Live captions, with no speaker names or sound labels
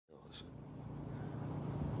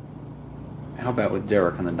How about with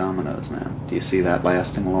Derek and the Dominoes now? Do you see that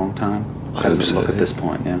lasting a long time? How does it look at this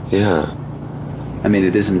point, yeah? Yeah. I mean,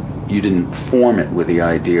 it isn't, you didn't form it with the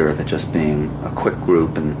idea of it just being a quick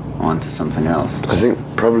group and on to something else. I think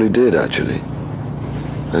probably did, actually.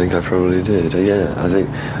 I think I probably did, yeah. I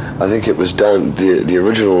think it was done, the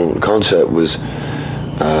original concept was,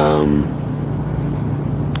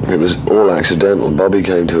 it was all accidental. Bobby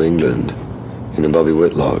came to England, Bobby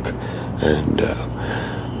Whitlock, and,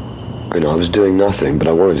 I was doing nothing, but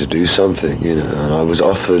I wanted to do something, and I was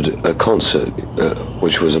offered a concert,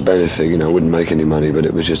 which was a benefit, I wouldn't make any money, but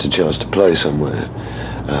it was just a chance to play somewhere,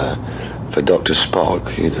 for Dr.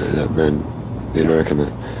 Spock, that man, the American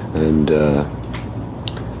man, and,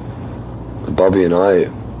 Bobby and I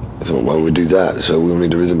thought, well, we'll do that, so we'll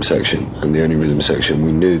need a rhythm section, and the only rhythm section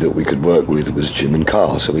we knew that we could work with was Jim and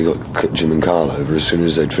Carl, so we got Jim and Carl over as soon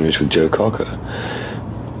as they'd finished with Joe Cocker.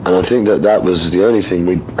 And I think that was the only thing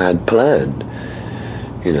we had planned.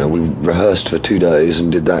 We rehearsed for 2 days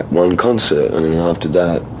and did that one concert, and then after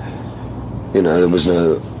that, there was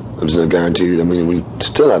no guarantee. I mean, we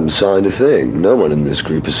still haven't signed a thing. No one in this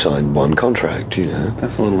group has signed one contract,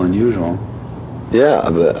 That's a little unusual. Yeah,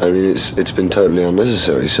 but I mean, it's been totally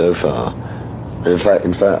unnecessary so far. And in fact,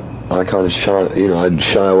 I kind of I'd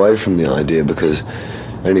shy away from the idea, because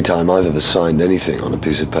any time I've ever signed anything on a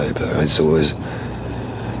piece of paper, it's always,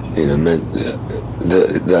 meant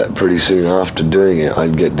that pretty soon after doing it,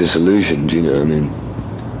 I'd get disillusioned. I mean,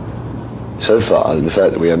 so far, the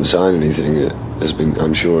fact that we haven't signed anything has been,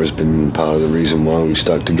 I'm sure, has been part of the reason why we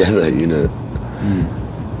stuck together. I'm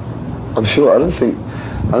sure. I don't think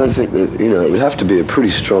that, it would have to be a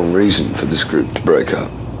pretty strong reason for this group to break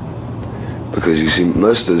up. Because, you see,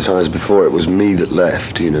 most of the times before it was me that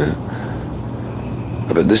left,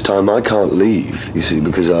 But this time I can't leave, you see,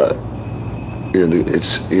 because I'm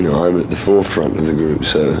at the forefront of the group,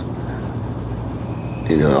 so,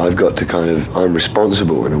 I've got to I'm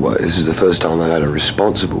responsible in a way. This is the first time I had a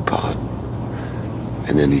responsible part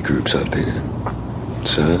in any groups I've been in.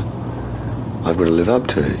 So, I've got to live up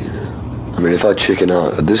to it, I mean, if I chicken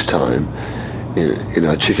out at this time,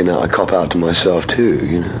 I chicken out, I cop out to myself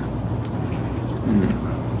too,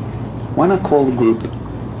 Why not call the group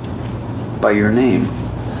by your name?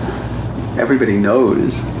 Everybody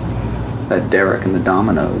knows that Derek and the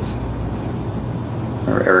Dominoes,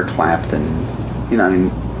 or Eric Clapton, I mean...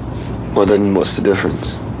 Well, then what's the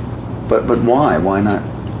difference? But why? Why not?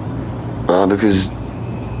 Because...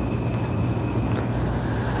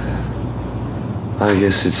 I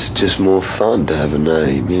guess it's just more fun to have a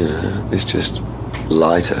name, It's just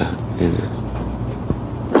lighter,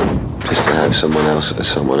 Just to have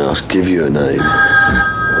someone else give you a name.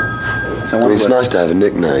 It's nice to have a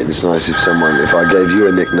nickname. It's nice if I gave you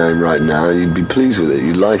a nickname right now, you'd be pleased with it,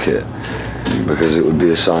 you'd like it. Because it would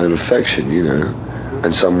be a sign of affection,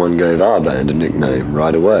 And someone gave our band a nickname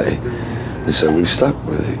right away. And so we've stuck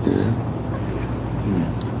with it,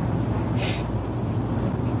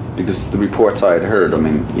 Because the reports I had heard, I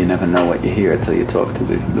mean, you never know what you hear until you talk to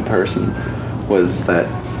the person, was that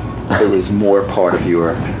there was more part of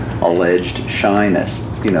your alleged shyness,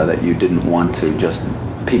 that you didn't want to just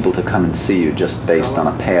people to come and see you just based on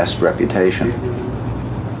a past reputation.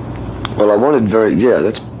 Well, I wanted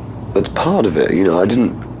that's part of it,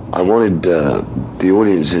 I wanted the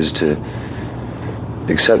audiences to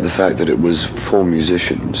accept the fact that it was for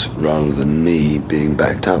musicians rather than me being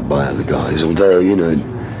backed up by other guys, although, a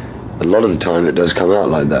lot of the time it does come out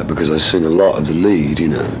like that because I sing a lot of the lead,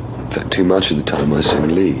 In fact, too much of the time I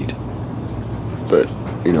sing lead. But,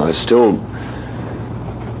 I still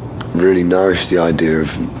really nourish the idea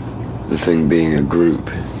of the thing being a group,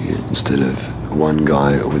 instead of one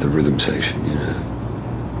guy with a rhythm section,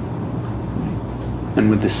 And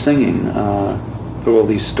with the singing, all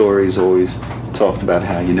these stories always talked about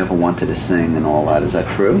how you never wanted to sing and all that. Is that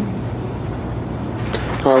true?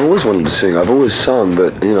 I've always wanted to sing. I've always sung,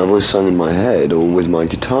 but, I've always sung in my head or with my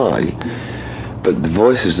guitar. But the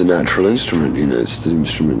voice is the natural instrument, It's the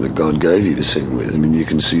instrument that God gave you to sing with. I mean, you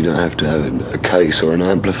don't have to have a case or an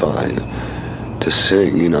amplifier to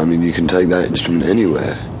sing, I mean, you can take that instrument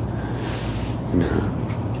anywhere,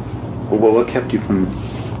 Well, what kept you from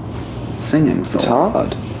singing so It's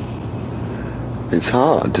hard. It's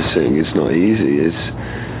hard to sing. It's not easy. It's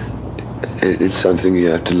something you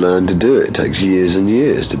have to learn to do. It takes years and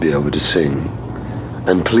years to be able to sing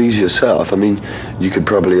and please yourself. I mean, you could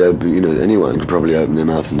probably anyone could probably open their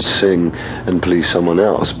mouth and sing and please someone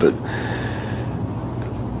else, but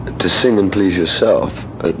to sing and please yourself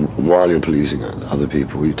while you're pleasing other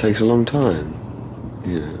people, it takes a long time.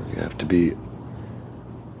 You have to be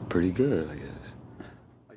pretty good, I guess.